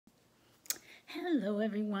Hello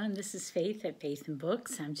everyone, this is Faith at Faith and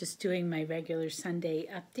Books. I'm just doing my regular Sunday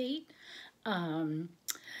update.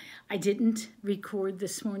 I didn't record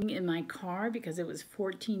this morning in my car because it was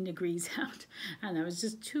 14 degrees out and that was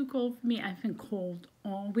just too cold for me. I've been cold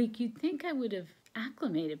all week. You'd think I would have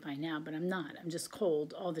acclimated by now, but I'm not. I'm just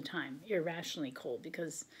cold all the time, irrationally cold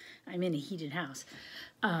because I'm in a heated house.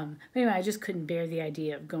 Anyway, I just couldn't bear the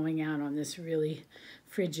idea of going out on this really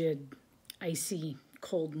frigid, icy,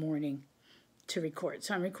 cold morning to record.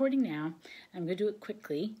 So I'm recording now. I'm going to do it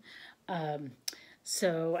quickly.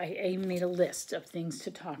 So I made a list of things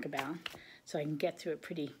to talk about so I can get through it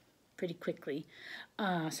pretty quickly.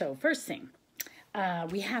 So first thing,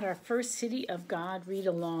 we had our first City of God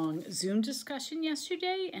read-along Zoom discussion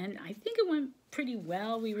yesterday, and I think it went pretty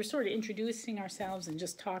well. We were sort of introducing ourselves and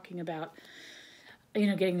just talking about,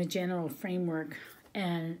 getting the general framework,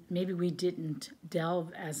 and maybe we didn't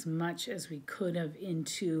delve as much as we could have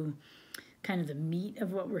into kind of the meat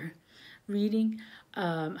of what we're reading.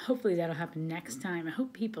 Hopefully that'll happen next time. I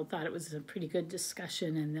hope people thought it was a pretty good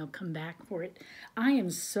discussion and they'll come back for it. I am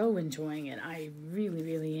so enjoying it. I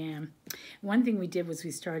really am. One thing we did was we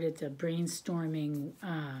started the brainstorming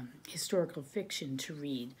historical fiction to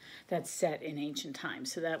read that's set in ancient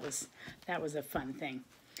times. So that was a fun thing.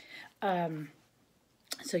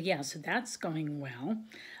 So that's going well.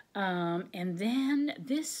 And then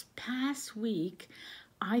this past week,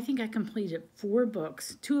 I think I completed 4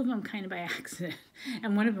 books, 2 of them kind of by accident,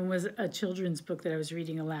 and one of them was a children's book that I was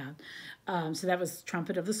reading aloud. So that was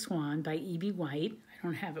Trumpet of the Swan by E.B. White. I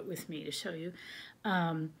don't have it with me to show you.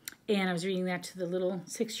 And I was reading that to the little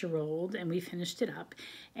 6-year-old, and we finished it up.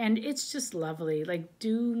 And it's just lovely. Like,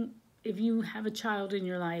 if you have a child in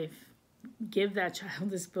your life, give that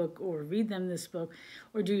child this book or read them this book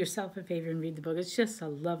or do yourself a favor and read the book. It's just a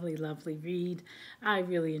lovely read. I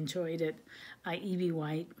really enjoyed it. E.B.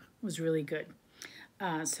 White was really good.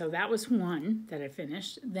 So that was one that I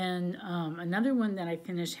finished. Then another one that I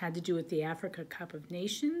finished had to do with the Africa Cup of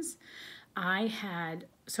Nations. I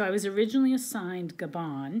was originally assigned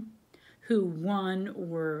Gabon, who won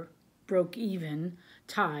or broke even,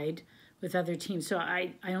 tied with other teams. So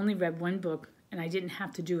I only read one book, and I didn't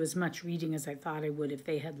have to do as much reading as I thought I would if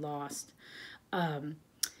they had lost. And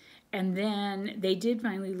then they did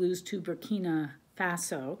finally lose to Burkina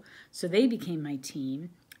Faso, so they became my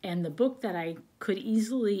team. And the book that I could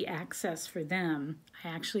easily access for them, I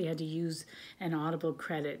actually had to use an Audible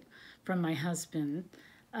credit from my husband,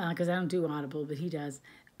 because I don't do Audible, but he does.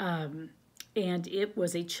 And it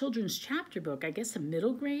was a children's chapter book, I guess a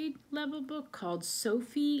middle grade level book called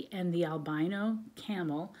Sophie and the Albino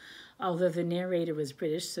Camel, although the narrator was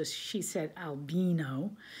British, so she said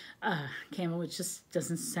albino camel, which just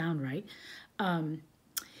doesn't sound right. And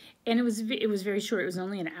it was very short. It was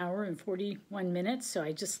only an hour and 41 minutes, so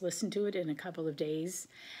I just listened to it in a couple of days.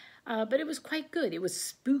 But it was quite good. It was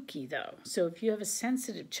spooky, though. So if you have a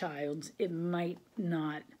sensitive child, it might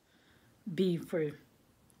not be for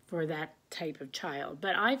that type of child.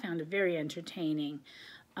 But I found it very entertaining.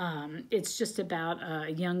 It's just about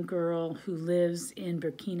a young girl who lives in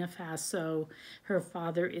Burkina Faso. Her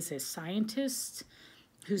father is a scientist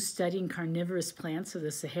who's studying carnivorous plants of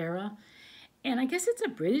the Sahara. And I guess it's a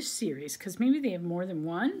British series because maybe they have more than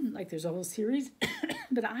one, like there's a whole series.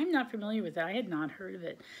 But I'm not familiar with it. I had not heard of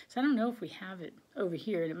it. So I don't know if we have it over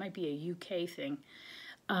here. And it might be a UK thing.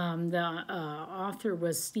 The author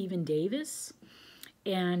was Stephen Davis.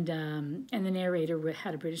 And the narrator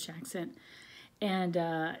had a British accent. And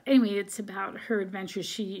anyway, it's about her adventures.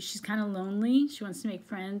 She's kind of lonely. She wants to make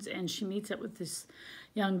friends, and she meets up with this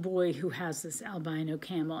young boy who has this albino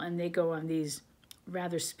camel, and they go on these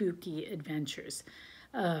rather spooky adventures.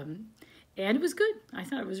 And it was good. I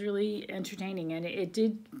thought it was really entertaining, and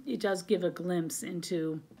it does give a glimpse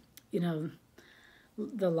into,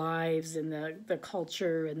 the lives and the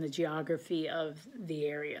culture and the geography of the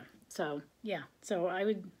area. So yeah, so I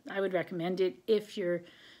would recommend it if your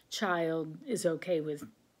child is okay with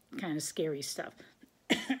kind of scary stuff.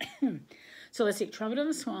 So let's see, Trumpet of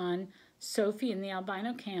the Swan, Sophie and the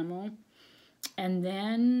Albino Camel, and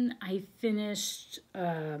then I finished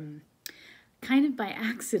kind of by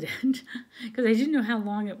accident because I didn't know how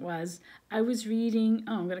long it was. I was reading,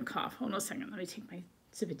 I'm going to cough. Hold on a second. Let me take my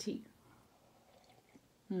sip of tea.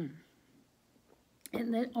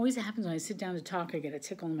 And that always happens when I sit down to talk, I get a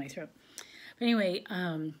tickle in my throat. But anyway,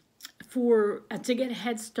 to get a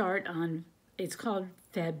head start on, it's called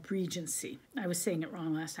Febregency. I was saying it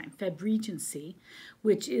wrong last time. Febregency,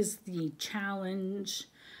 which is the challenge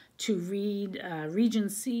to read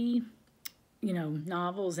Regency,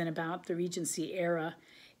 novels and about the Regency era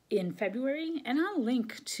in February. And I'll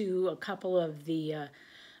link to a couple of the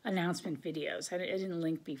announcement videos. I didn't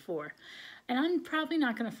link before. And I'm probably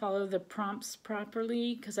not going to follow the prompts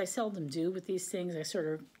properly because I seldom do with these things. I sort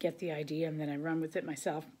of get the idea and then I run with it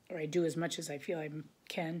myself, or I do as much as I feel I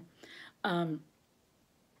can. But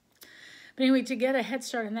anyway, to get a head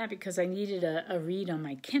start on that, because I needed a read on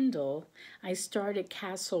my Kindle, I started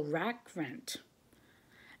Castle Rackrent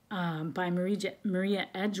by Maria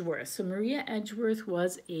Edgeworth. So Maria Edgeworth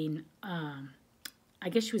was I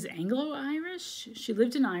guess she was Anglo-Irish. She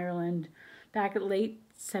lived in Ireland back at late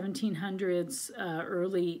 1700s,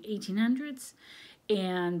 early 1800s,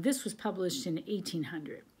 and this was published in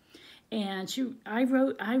 1800. And I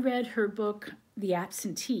read her book, The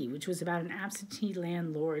Absentee, which was about an absentee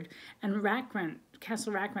landlord, and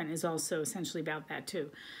Castle Rackrent is also essentially about that too.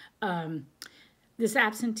 This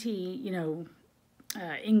absentee,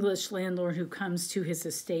 English landlord who comes to his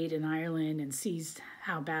estate in Ireland and sees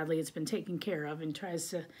how badly it's been taken care of and tries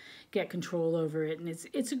to get control over it. And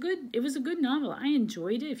it was a good novel. I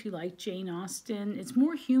enjoyed it. If you like Jane Austen, it's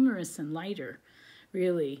more humorous and lighter,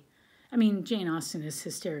 really. I mean, Jane Austen is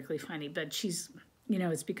hysterically funny, but she's,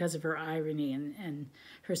 it's because of her irony and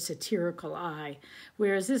her satirical eye.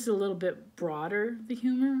 Whereas this is a little bit broader, the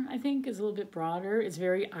humor, I think, is a little bit broader. It's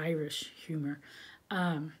very Irish humor.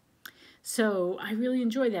 So I really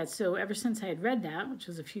enjoyed that. So ever since I had read that, which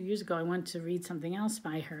was a few years ago, I wanted to read something else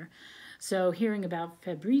by her. So hearing about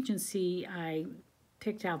Febregency, I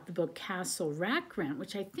picked out the book Castle Rackrent,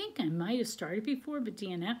 which I think I might have started before, but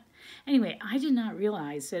DNF. Anyway, I did not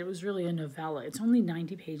realize that it was really a novella. It's only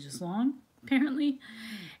 90 pages long, apparently.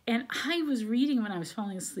 And I was reading when I was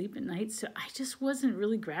falling asleep at night, so I just wasn't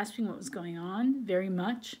really grasping what was going on very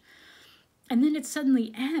much. And then it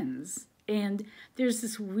suddenly ends. And there's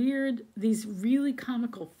these really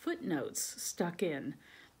comical footnotes stuck in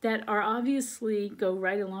that are obviously go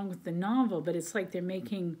right along with the novel, but it's like they're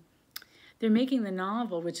making the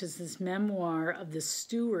novel, which is this memoir of the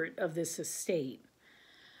steward of this estate.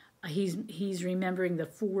 He's remembering the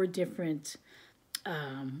 4 different,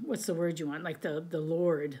 what's the word you want? Like the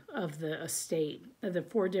lord of the estate, the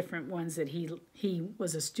 4 different ones that he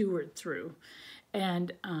was a steward through.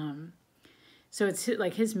 And so it's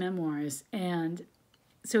like his memoirs. And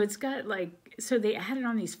so it's got so they added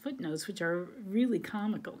on these footnotes, which are really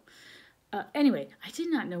comical. Anyway, I did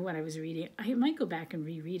not know what I was reading. I might go back and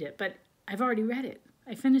reread it, but I've already read it.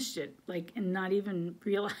 I finished it, and not even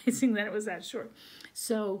realizing that it was that short.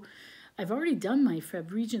 So I've already done my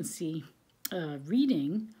Febregency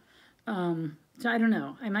reading. So I don't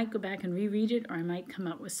know. I might go back and reread it, or I might come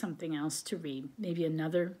up with something else to read. Maybe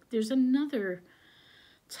there's another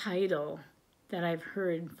title that I've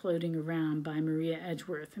heard floating around by Maria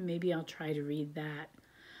Edgeworth, and maybe I'll try to read that.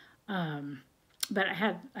 But I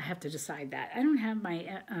have to decide that. I don't have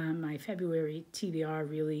my February TBR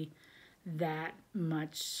really that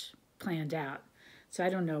much planned out, so I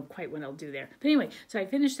don't know quite what I'll do there. But anyway, so I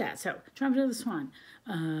finished that. So Trumpet of the Swan.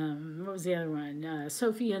 What was the other one?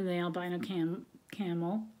 Sophie and the Albino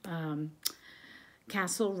Camel.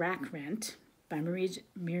 Castle Rackrent by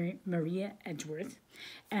Maria Edgeworth.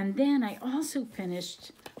 And then I also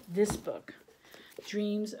finished this book,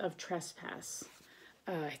 Dreams of Trespass.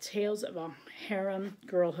 Tales of a Harem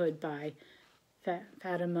Girlhood by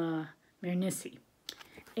Fatima Mernissi.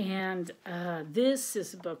 And this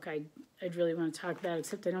is a book I'd really want to talk about,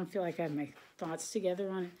 except I don't feel like I have my thoughts together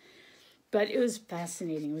on it. But it was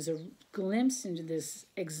fascinating. It was a glimpse into this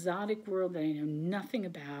exotic world that I know nothing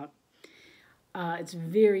about. It's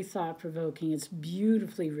very thought-provoking. It's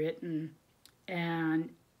beautifully written,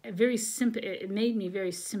 and it made me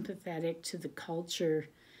very sympathetic to the culture,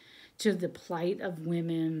 to the plight of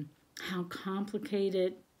women, how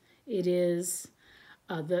complicated it is,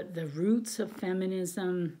 the roots of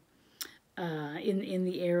feminism in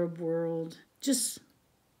the Arab world. It's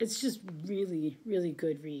just really, really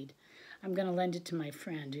good read. I'm going to lend it to my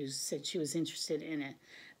friend who said she was interested in it.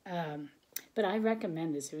 But I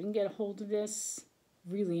recommend this. If you can get a hold of this,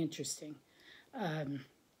 really interesting.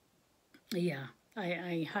 Yeah,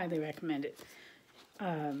 I highly recommend it.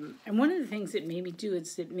 And one of the things it made me do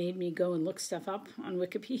is it made me go and look stuff up on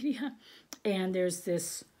Wikipedia. And there's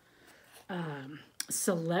this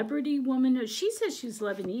celebrity woman. She says she's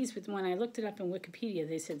Lebanese, but when I looked it up on Wikipedia,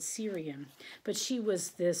 they said Syrian. But she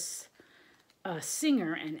was this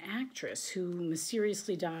singer and actress who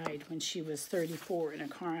mysteriously died when she was 34 in a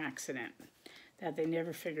car accident that they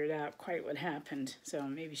never figured out quite what happened. So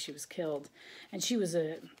maybe she was killed. And she was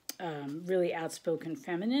a really outspoken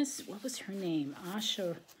feminist. What was her name?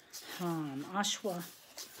 Ashwa.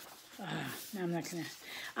 No, I'm not going to.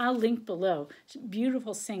 I'll link below.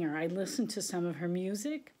 Beautiful singer. I listened to some of her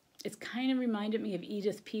music. It's kind of reminded me of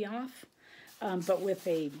Edith Piaf. but with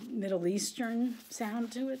a Middle Eastern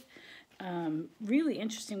sound to it. Really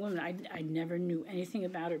interesting woman. I never knew anything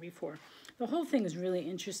about her before. The whole thing is really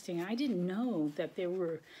interesting. I didn't know that there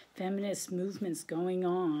were feminist movements going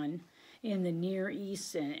on in the Near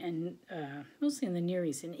East and mostly in the Near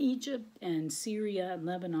East, in Egypt and Syria and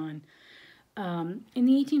Lebanon in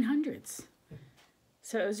the 1800s.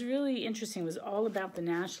 So it was really interesting. It was all about the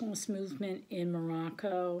nationalist movement in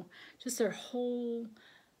Morocco, just their whole,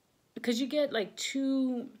 because you get like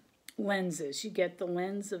two lenses. You get the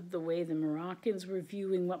lens of the way the Moroccans were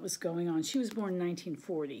viewing what was going on. She was born in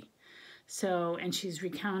 1940. So, and she's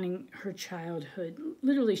recounting her childhood.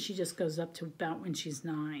 Literally, she just goes up to about when she's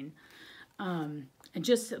 9. And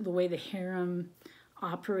just the way the harem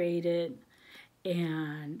operated,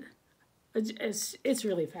 and it's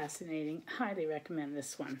really fascinating. Highly recommend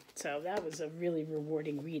this one. So that was a really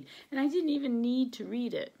rewarding read. And I didn't even need to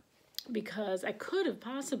read it because I could have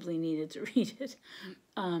possibly needed to read it.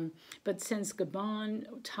 But since Gabon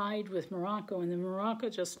tied with Morocco, and then Morocco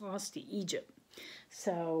just lost to Egypt.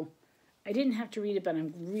 So I didn't have to read it, but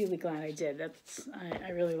I'm really glad I did. I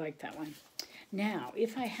really like that one. Now,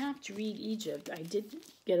 if I have to read Egypt, I did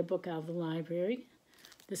get a book out of the library.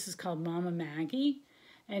 This is called Mama Maggie,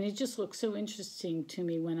 and it just looked so interesting to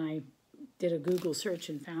me when I did a Google search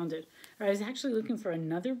and found it. I was actually looking for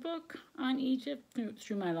another book on Egypt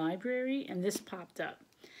through my library, and this popped up.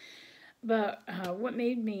 But what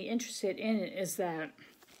made me interested in it is that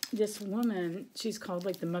this woman, she's called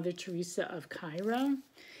like the Mother Teresa of Cairo,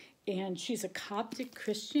 and she's a Coptic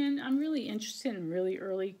Christian. I'm really interested in really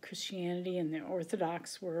early Christianity and the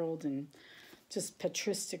Orthodox world and just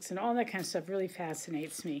patristics and all that kind of stuff really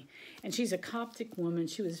fascinates me. And she's a Coptic woman.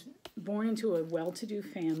 She was born into a well-to-do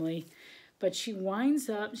family, but she winds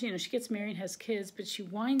up, she gets married and has kids, but she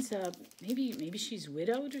winds up, maybe she's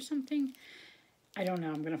widowed or something. I don't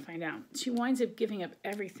know. I'm going to find out. She winds up giving up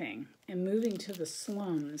everything and moving to the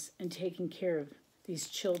slums and taking care of these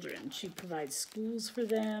children. She provides schools for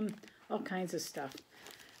them, all kinds of stuff.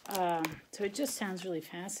 So it just sounds really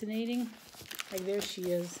fascinating. Like there she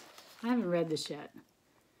is. I haven't read this yet.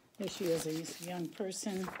 There she is, a young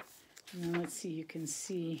person. And then let's see, you can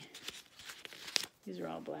see, these are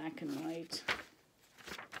all black and white.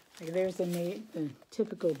 Like there's the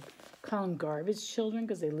typical, call them garbage children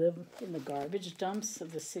because they live in the garbage dumps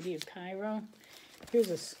of the city of Cairo.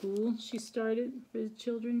 Here's a school she started for the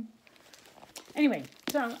children. Anyway,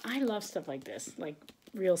 so I love stuff like this, like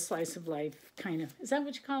real slice of life kind of. Is that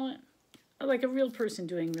what you call it? Like a real person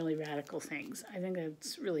doing really radical things. I think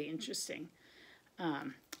that's really interesting.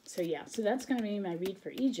 So yeah, so that's going to be my read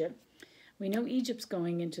for Egypt. We know Egypt's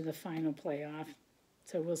going into the final playoff,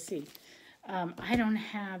 so we'll see. I don't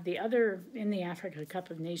have the other, in the Africa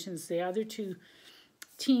Cup of Nations, the other two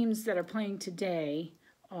teams that are playing today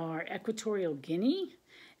are Equatorial Guinea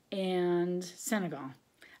and Senegal.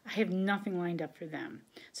 I have nothing lined up for them.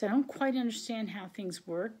 So I don't quite understand how things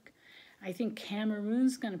work. I think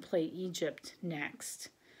Cameroon's going to play Egypt next.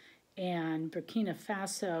 And Burkina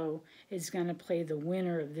Faso is going to play the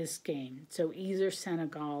winner of this game. So either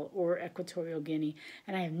Senegal or Equatorial Guinea.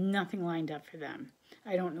 And I have nothing lined up for them.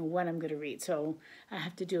 I don't know what I'm going to read. So I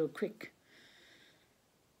have to do a quick,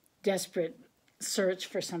 desperate search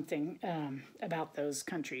for something about those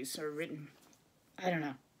countries or written. I don't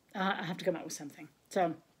know. I have to come up with something.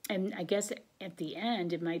 So, and I guess at the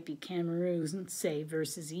end, it might be Cameroon, say,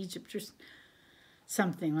 versus Egypt or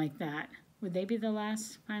something like that. Would they be the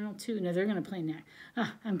last final two? No, they're going to play next.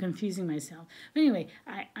 I'm confusing myself. But anyway,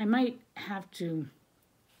 I might have to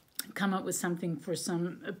come up with something for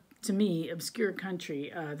some, to me, obscure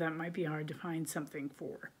country that might be hard to find something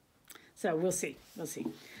for. So we'll see. We'll see.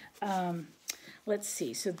 Let's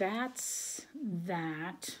see. So that's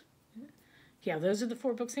that. Yeah, those are the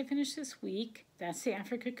 4 books I finished this week. That's the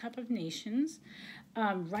Africa Cup of Nations.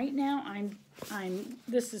 Right now,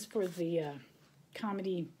 this is for the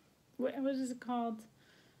comedy, what is it called?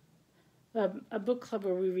 A book club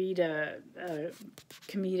where we read a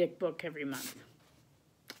comedic book every month.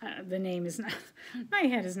 The name is not, my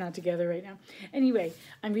head is not together right now. Anyway,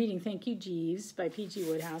 I'm reading Thank You, Jeeves by P.G.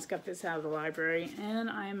 Wodehouse. Got this out of the library, and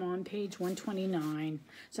I'm on page 129.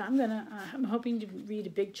 So I'm hoping to read a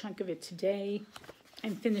big chunk of it today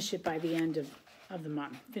and finish it by the end of the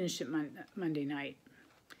month. Finish it Monday night.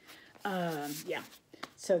 Yeah,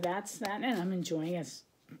 so that's that, and I'm enjoying it.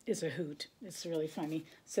 It's a hoot. It's really funny.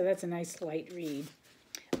 So that's a nice light read.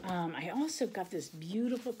 I also got this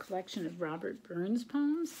beautiful collection of Robert Burns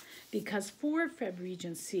poems because for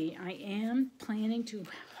Febregency, I am planning to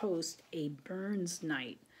host a Burns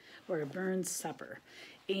night or a Burns supper.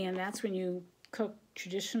 And that's when you cook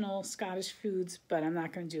traditional Scottish foods, but I'm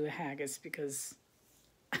not going to do a haggis because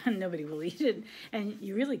nobody will eat it, and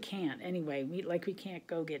you really can't anyway. We can't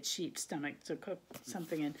go get sheep stomach to cook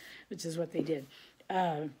something in, which is what they did.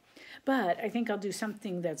 But I think I'll do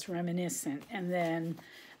something that's reminiscent, and then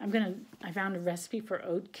I found a recipe for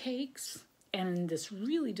oat cakes and this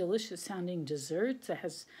really delicious sounding dessert that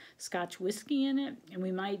has Scotch whiskey in it, and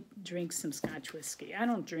we might drink some Scotch whiskey. I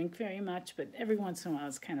don't drink very much, but every once in a while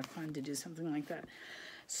it's kind of fun to do something like that.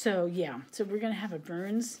 So yeah, so we're going to have a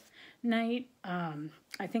Burns night.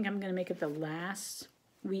 I think I'm going to make it the last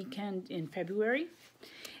weekend in February,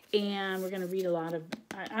 and we're going to read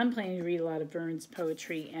I'm planning to read a lot of Burns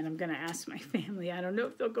poetry, and I'm going to ask my family. I don't know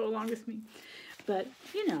if they'll go along with me, but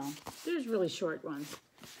you know, there's really short ones.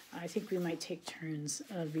 I think we might take turns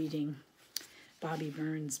reading Bobby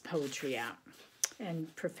Burns poetry out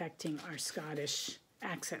and perfecting our Scottish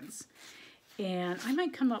accents. And I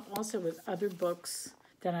might come up also with other books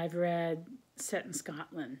that I've read set in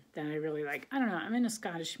Scotland that I really like. I don't know, I'm in a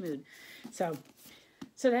Scottish mood. So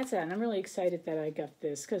that's that. And I'm really excited that I got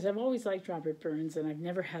this because I've always liked Robert Burns, and I've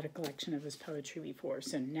never had a collection of his poetry before.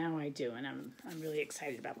 So now I do, and I'm really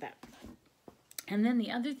excited about that. And then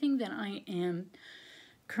the other thing that I am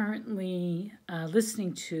currently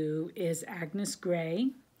listening to is Agnes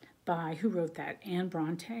Grey by, who wrote that? Anne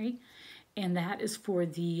Bronte. And that is for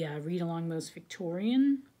the Read Along Most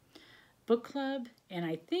Victorian book club. And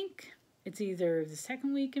I think it's either the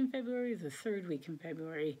second week in February or the third week in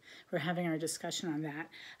February. We're having our discussion on that.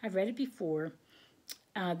 I've read it before.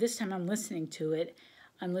 This time I'm listening to it.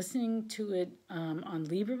 I'm listening to it on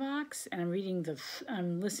LibriVox, and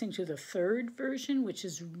I'm listening to the third version, which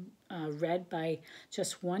is read by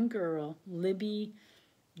just one girl, Libby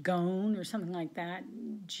Gohn or something like that,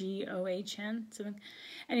 Gohn, something.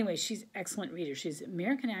 Anyway, she's an excellent reader. She's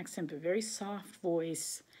American accent, but very soft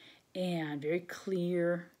voice and very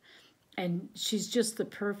clear, and she's just the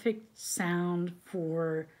perfect sound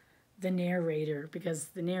for the narrator, because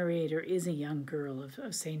the narrator is a young girl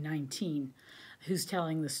of say 19. Who's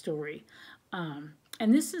telling the story. And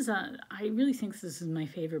this is I really think this is my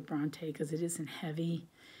favorite Bronte because it isn't heavy.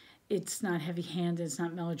 It's not heavy-handed, it's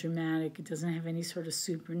not melodramatic, it doesn't have any sort of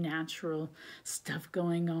supernatural stuff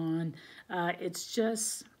going on. It's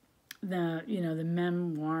just the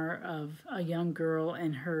memoir of a young girl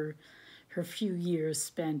and her few years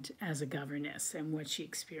spent as a governess and what she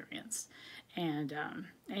experienced. And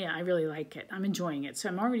yeah, I really like it. I'm enjoying it. So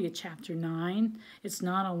I'm already at chapter 9. It's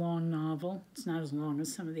not a long novel. It's not as long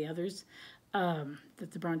as some of the others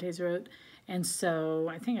that the Brontes wrote. And so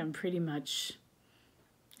I think I'm pretty much,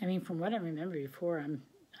 from what I remember before, I'm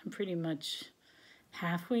pretty much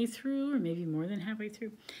halfway through, or maybe more than halfway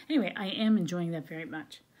through. Anyway, I am enjoying that very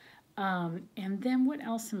much. And then what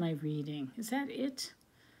else am I reading? Is that it?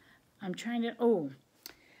 I'm trying to,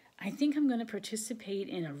 I think I'm going to participate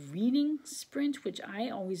in a reading sprint, which I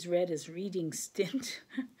always read as reading stint,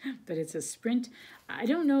 but it's a sprint. I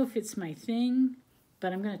don't know if it's my thing,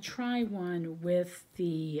 but I'm going to try one with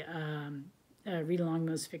the Read Along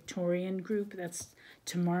Most Victorian group. That's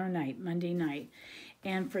tomorrow night, Monday night.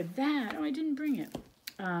 And for that, I didn't bring it.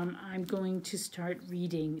 I'm going to start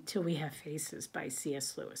reading Till We Have Faces by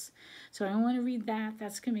C.S. Lewis. So I want to read that.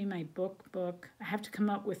 That's going to be my book. I have to come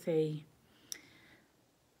up with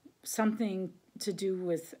something to do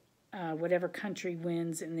with whatever country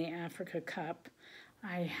wins in the Africa Cup.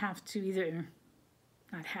 I have to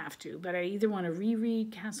I either want to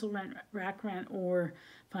reread Castle Rackrent or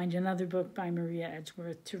find another book by Maria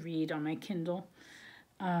Edgeworth to read on my Kindle.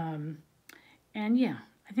 And yeah,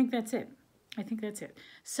 I think that's it.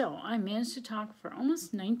 So I managed to talk for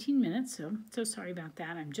almost 19 minutes, so sorry about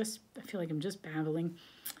that. I feel like I'm just babbling.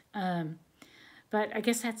 But I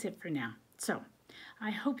guess that's it for now. So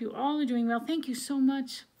I hope you all are doing well. Thank you so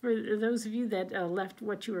much for those of you that left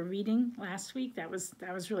what you were reading last week. That was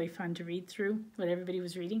really fun to read through what everybody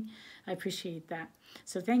was reading. I appreciate that.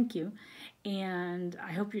 So thank you. And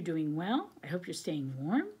I hope you're doing well. I hope you're staying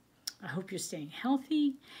warm. I hope you're staying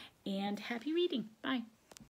healthy. And happy reading. Bye.